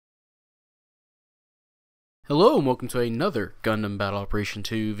Hello and welcome to another Gundam Battle Operation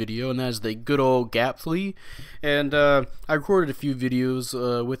 2 video, and that's the good old Gabtlelythly. And I recorded a few videos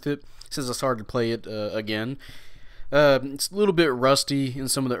with it since I started to play it again. It's a little bit rusty in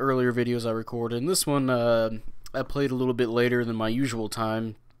some of the earlier videos I recorded, and this one I played a little bit later than my usual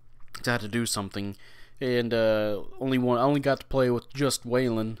time because I had to do something. And I only got to play with just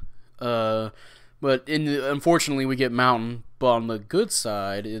Waylon. But unfortunately, we get Mountain. But on the good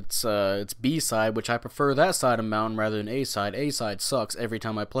side, it's B side, which I prefer that side of Mountain rather than A side. A side sucks every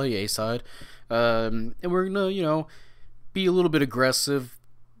time I play A side, and we're gonna be a little bit aggressive,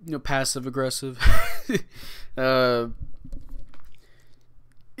 passive aggressive. The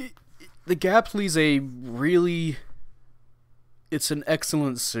Gabtlely's it's an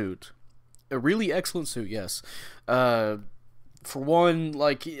excellent suit, a really excellent suit. Yes. For one,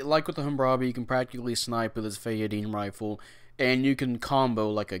 like with the Humbrabi, you can practically snipe with his Fayadine rifle, and you can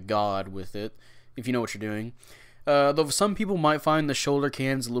combo like a god with it, if you know what you're doing. Though some people might find the shoulder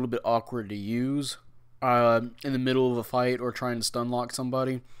cannons a little bit awkward to use in the middle of a fight or trying to stun lock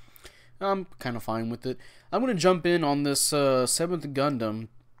somebody. I'm kind of fine with it. I'm going to jump in on this 7th Gundam,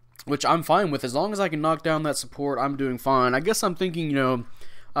 which I'm fine with. As long as I can knock down that support, I'm doing fine. I guess I'm thinking,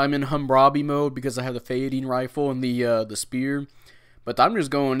 I'm in Humbrabi mode because I have the Fayadine rifle and the spear. But I'm just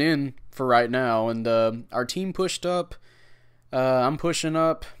going in for right now. And our team pushed up. I'm pushing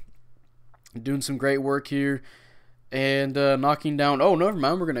up. Doing some great work here. And knocking down... Oh, never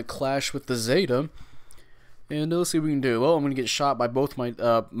mind. We're going to clash with the Zeta. And let's see what we can do. Well, I'm going to get shot by both my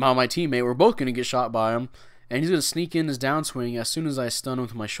teammate. We're both going to get shot by him. And he's going to sneak in his downswing as soon as I stun him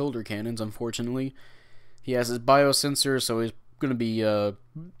with my shoulder cannons, unfortunately. He has his biosensor, so he's going to be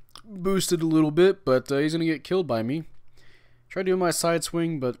boosted a little bit, but he's going to get killed by me. Try doing my side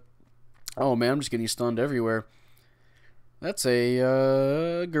swing, but oh man, I'm just getting stunned everywhere. That's a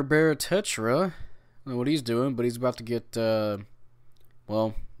Gerbera Tetra. I don't know what he's doing, but he's about to get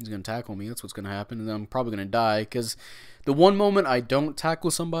well, he's going to tackle me. That's what's going to happen, and then I'm probably going to die, because the one moment I don't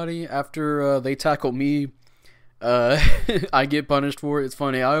tackle somebody after they tackle me, I get punished for it. It's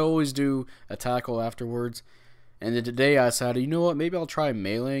funny, I always do a tackle afterwards. And then today I decided, you know what, maybe I'll try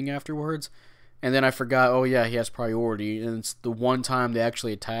meleeing afterwards. And then I forgot, oh yeah, he has priority. And it's the one time they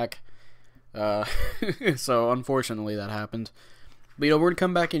actually attack. So unfortunately that happened. But we're going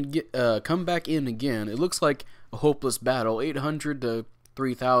to come back in again. It looks like a hopeless battle, 800 to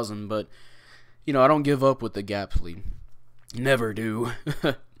 3,000. But, I don't give up with the Gabtlely. Never do.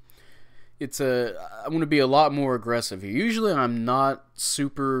 I'm going to be a lot more aggressive here. Usually I'm not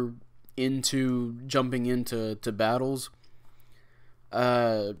super into jumping into battles,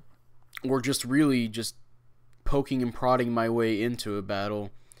 or just really just poking and prodding my way into a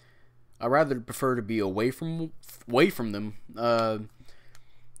battle. I rather prefer to be away from them,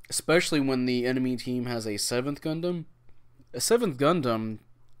 especially when the enemy team has a 7th Gundam. A 7th Gundam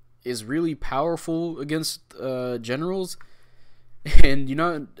is really powerful against generals, and you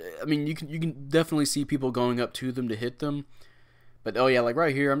can definitely see people going up to them to hit them. But oh yeah, like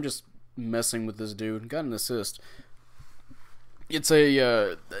right here, I'm just messing with this dude. Got an assist. It's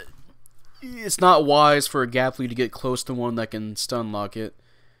not wise for a Gabtlely to get close to one that can stun lock it.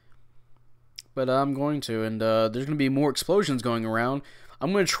 But I'm going to, and there's going to be more explosions going around.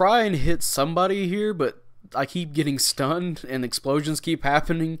 I'm going to try and hit somebody here, but I keep getting stunned and explosions keep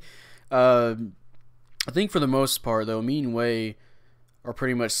happening. I think for the most part, though, me and Wei are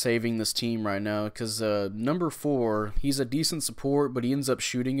pretty much saving this team right now, because number 4, he's a decent support, but he ends up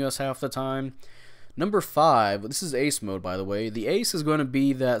shooting us half the time. Number 5, this is ace mode, by the way. The ace is going to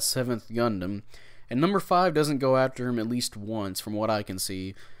be that 7th Gundam, and number 5 doesn't go after him at least once, from what I can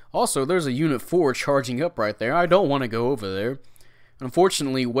see. Also, there's a Unit 4 charging up right there. I don't want to go over there.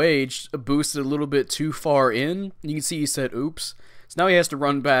 Unfortunately, Wage boosted a little bit too far in. You can see he said, oops. So now he has to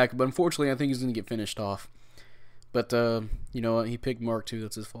run back, but unfortunately, I think he's going to get finished off. But, you know what? He picked Mark II.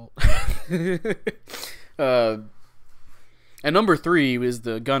 That's his fault. And number 3 is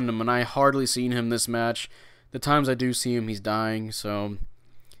the Gundam, and I hardly seen him this match. The times I do see him, he's dying. So,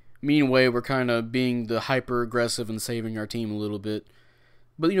 me and Wei were kind of being the hyper-aggressive and saving our team a little bit.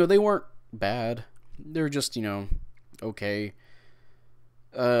 But, they weren't bad. They were just, okay.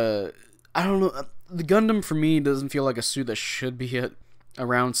 I don't know. The Gundam, for me, doesn't feel like a suit that should be at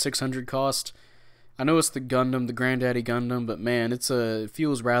around 600 cost. I know it's the Gundam, the Granddaddy Gundam, but man, it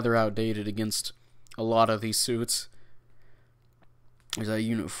feels rather outdated against a lot of these suits. There's that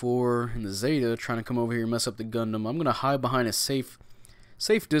Unit 4 and the Zeta trying to come over here and mess up the Gundam. I'm going to hide behind a safe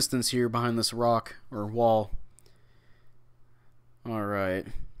distance here behind this rock or wall. Alright.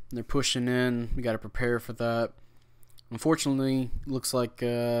 They're pushing in. We got to prepare for that. Unfortunately, looks like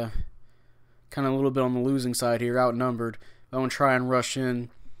kind of a little bit on the losing side here, outnumbered. I'm going to try and rush in.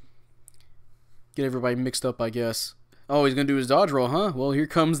 Get everybody mixed up, I guess. Oh, he's going to do his dodge roll, huh? Well, here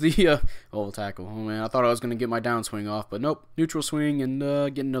comes the tackle. Oh, man, I thought I was going to get my downswing off, but nope. Neutral swing and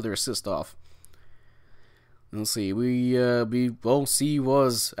get another assist off. Let's see. C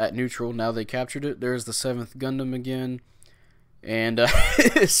was at neutral. Now they captured it. There's the 7th Gundam again. And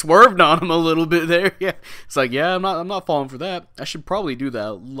swerved on him a little bit there. Yeah, it's like, yeah, I'm not falling for that. I should probably do that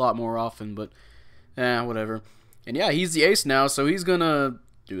a lot more often, but whatever. And yeah, he's the ace now, so he's going to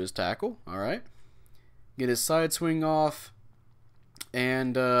do his tackle. All right. Get his side swing off,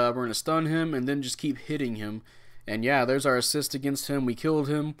 and we're going to stun him and then just keep hitting him. And yeah, there's our assist against him. We killed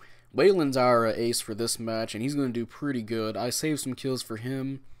him. Wayland's our ace for this match, and he's going to do pretty good. I saved some kills for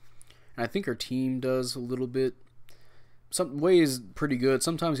him. And I think our team does a little bit. Way is pretty good.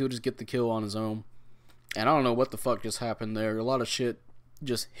 Sometimes he'll just get the kill on his own. And I don't know what the fuck just happened there. A lot of shit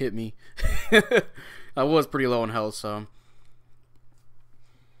just hit me. I was pretty low on health, so.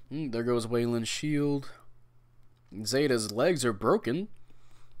 There goes Wayland's shield. Zeta's legs are broken.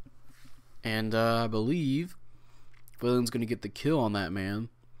 And I believe Wayland's going to get the kill on that man.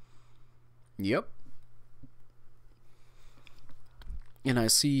 Yep. And I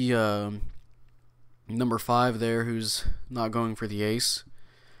see number 5 there who's not going for the ace.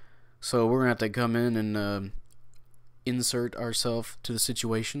 So we're going to have to come in and insert ourselves to the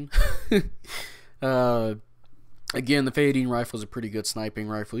situation. Again, the Fayadine rifle is a pretty good sniping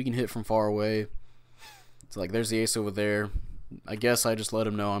rifle. You can hit from far away. It's like, there's the ace over there. I guess I just let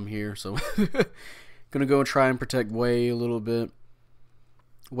him know I'm here. So, gonna go and try and protect Way a little bit.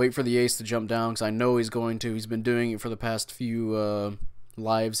 Wait for the ace to jump down, because I know he's going to. He's been doing it for the past few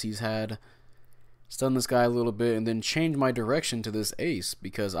lives he's had. Stun this guy a little bit, and then change my direction to this ace,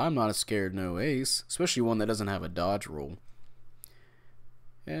 because I'm not scared no ace. Especially one that doesn't have a dodge roll.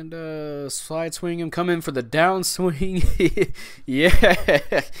 And slide swing him, come in for the down swing.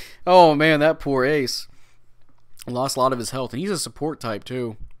 Yeah. Oh man, that poor ace. Lost a lot of his health, and he's a support type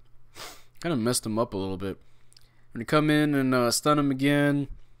too. Kind of messed him up a little bit. I'm going to come in and stun him again.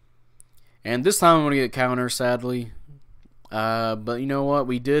 And this time I'm going to get counter, sadly. But you know what?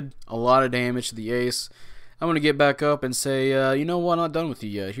 We did a lot of damage to the ace. I'm going to get back up and say, you know what? I'm not done with you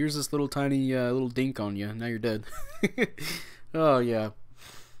yet. Here's this little tiny little dink on you. Now you're dead. Oh, yeah.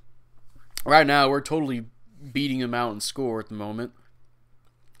 Right now, we're totally beating him out in score at the moment.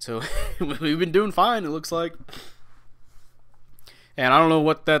 So, we've been doing fine, it looks like. And I don't know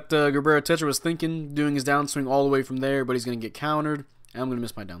what that Gerbera Tetra was thinking, doing his downswing all the way from there, but he's going to get countered. And I'm going to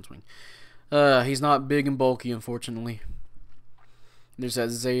miss my downswing. He's not big and bulky, unfortunately. There's that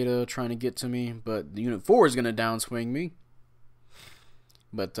Zeta trying to get to me, but the Unit 4 is going to downswing me.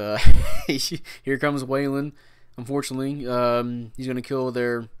 But here comes Wayland. Unfortunately, he's going to kill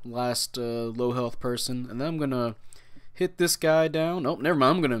their last low health person. And then I'm going to hit this guy down. Oh, never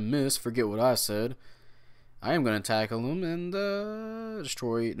mind. I'm going to miss. Forget what I said. I am going to tackle him and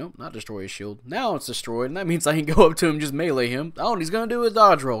destroy... Nope, not destroy his shield. Now it's destroyed, and that means I can go up to him and just melee him. Oh, and he's going to do a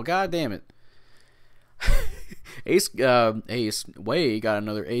dodge roll. God damn it. Ace Way got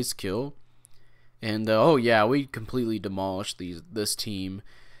another ace kill. And, oh yeah, we completely demolished this team.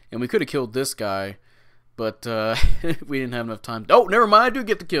 And we could have killed this guy, but we didn't have enough time. Oh, never mind, I do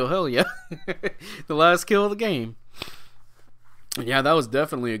get the kill. Hell yeah. The last kill of the game. Yeah, that was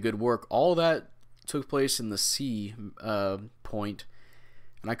definitely a good work. All that took place in the C point,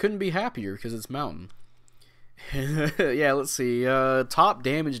 and I couldn't be happier because it's mountain. Yeah, let's see. Top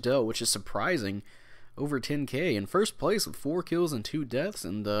damage dealt, which is surprising, over 10k. In first place with 4 kills and 2 deaths,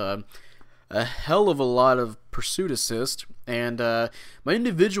 and a hell of a lot of pursuit assist. And my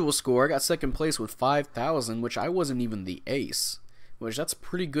individual score, I got second place with 5,000, which I wasn't even the ace, which that's a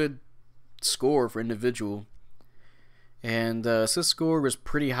pretty good score for individual. And assist score was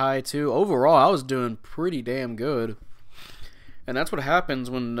pretty high too. Overall, I was doing pretty damn good. And that's what happens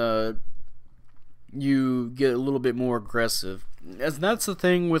when you get a little bit more aggressive. As that's the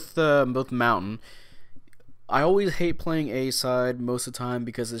thing with both Mountain. I always hate playing A side most of the time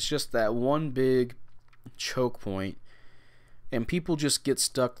because it's just that one big choke point, and people just get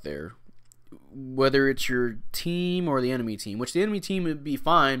stuck there. Whether it's your team or the enemy team, which the enemy team would be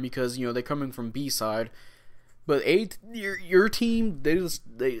fine because you know they're coming from B side. But your team,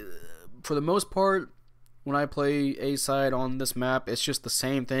 they for the most part, when I play A side on this map, it's just the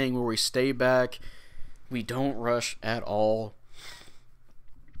same thing where we stay back, we don't rush at all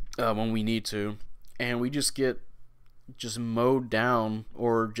when we need to, and we just get mowed down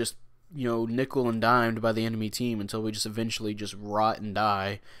or just nickel and dimed by the enemy team until we just eventually just rot and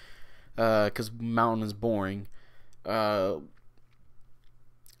die because Mountain is boring.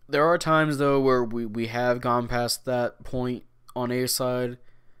 There are times though where we have gone past that point on A side,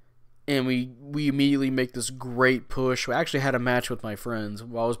 and we immediately make this great push. I actually had a match with my friends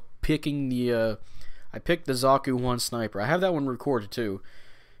while I was picking the I picked the Zaku 1 sniper. I have that one recorded too.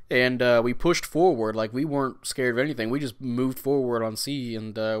 And we pushed forward, like we weren't scared of anything. We just moved forward on C,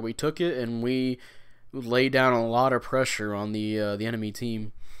 and we took it, and we laid down a lot of pressure on the enemy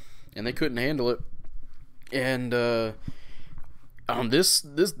team, and they couldn't handle it. And this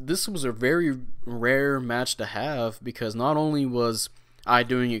was a very rare match to have, because not only was I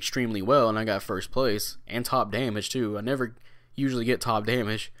doing extremely well, and I got first place and top damage too. I never usually get top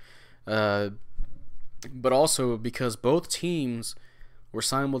damage, but also because both teams were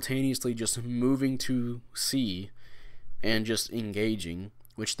simultaneously just moving to C and just engaging,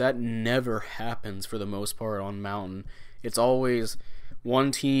 which that never happens for the most part on Mountain. It's always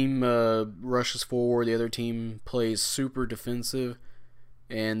one team rushes forward, the other team plays super defensive,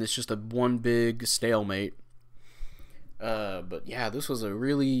 and it's just a one big stalemate. But yeah, this was a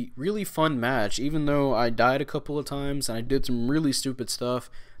really, really fun match, even though I died a couple of times and I did some really stupid stuff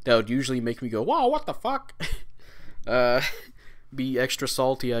that would usually make me go, wow, what the fuck? Be extra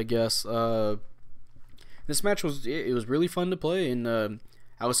salty, I guess. This match was really fun to play, and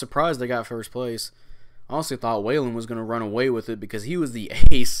I was surprised I got first place. I honestly thought Waylon was going to run away with it because he was the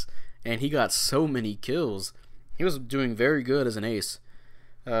ace, and he got so many kills. He was doing very good as an ace.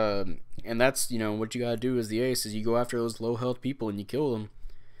 And that's, what you gotta do as the ace, is you go after those low health people and you kill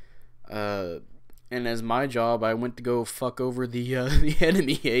them. And as my job, I went to go fuck over the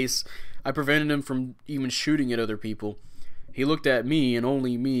enemy ace. I prevented him from even shooting at other people. He looked at me and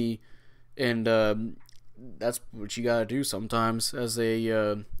only me, and that's what you gotta do sometimes as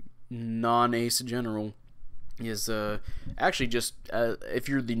a non-ace general. Is actually just if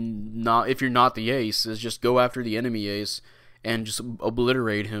you're not the ace, is just go after the enemy ace and just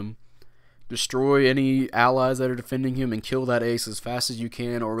obliterate him. Destroy any allies that are defending him and kill that ace as fast as you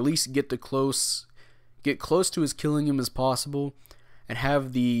can, or at least get close to as killing him as possible, and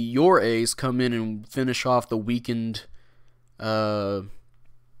have your ace come in and finish off the weakened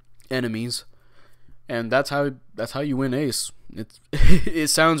enemies. And that's how you win ace. It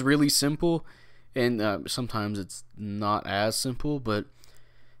sounds really simple, and sometimes it's not as simple, but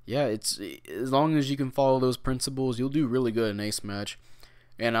yeah, it's as long as you can follow those principles, you'll do really good in ace match.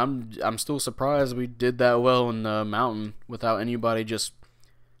 And I'm still surprised we did that well in Mountain without anybody just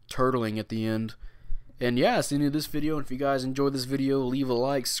turtling at the end. And yeah, that's the end of this video. And if you guys enjoyed this video, leave a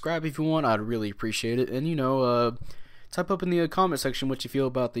like, subscribe if you want. I'd really appreciate it. And type up in the comment section what you feel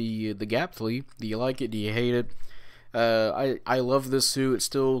about the Gabtlelythly. Do you like it? Do you hate it? I love this suit. It's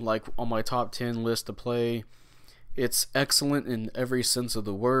still like on my top 10 list to play. It's excellent in every sense of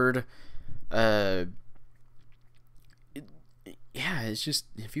the word. Yeah, it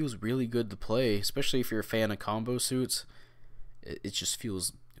feels really good to play, especially if you're a fan of combo suits. It just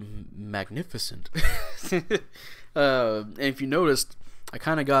feels magnificent. And if you noticed, I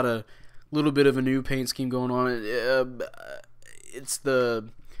kind of got a little bit of a new paint scheme going on. If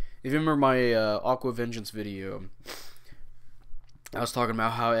you remember my Aqua Vengeance video, I was talking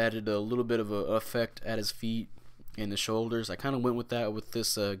about how I added a little bit of a effect at his feet and the shoulders. I kind of went with that with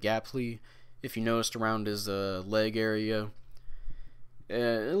this Gabtlelythly. If you noticed around his leg area,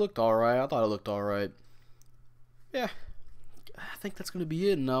 it looked alright. I thought it looked alright. Yeah, I think that's going to be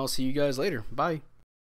it, and I'll see you guys later. Bye.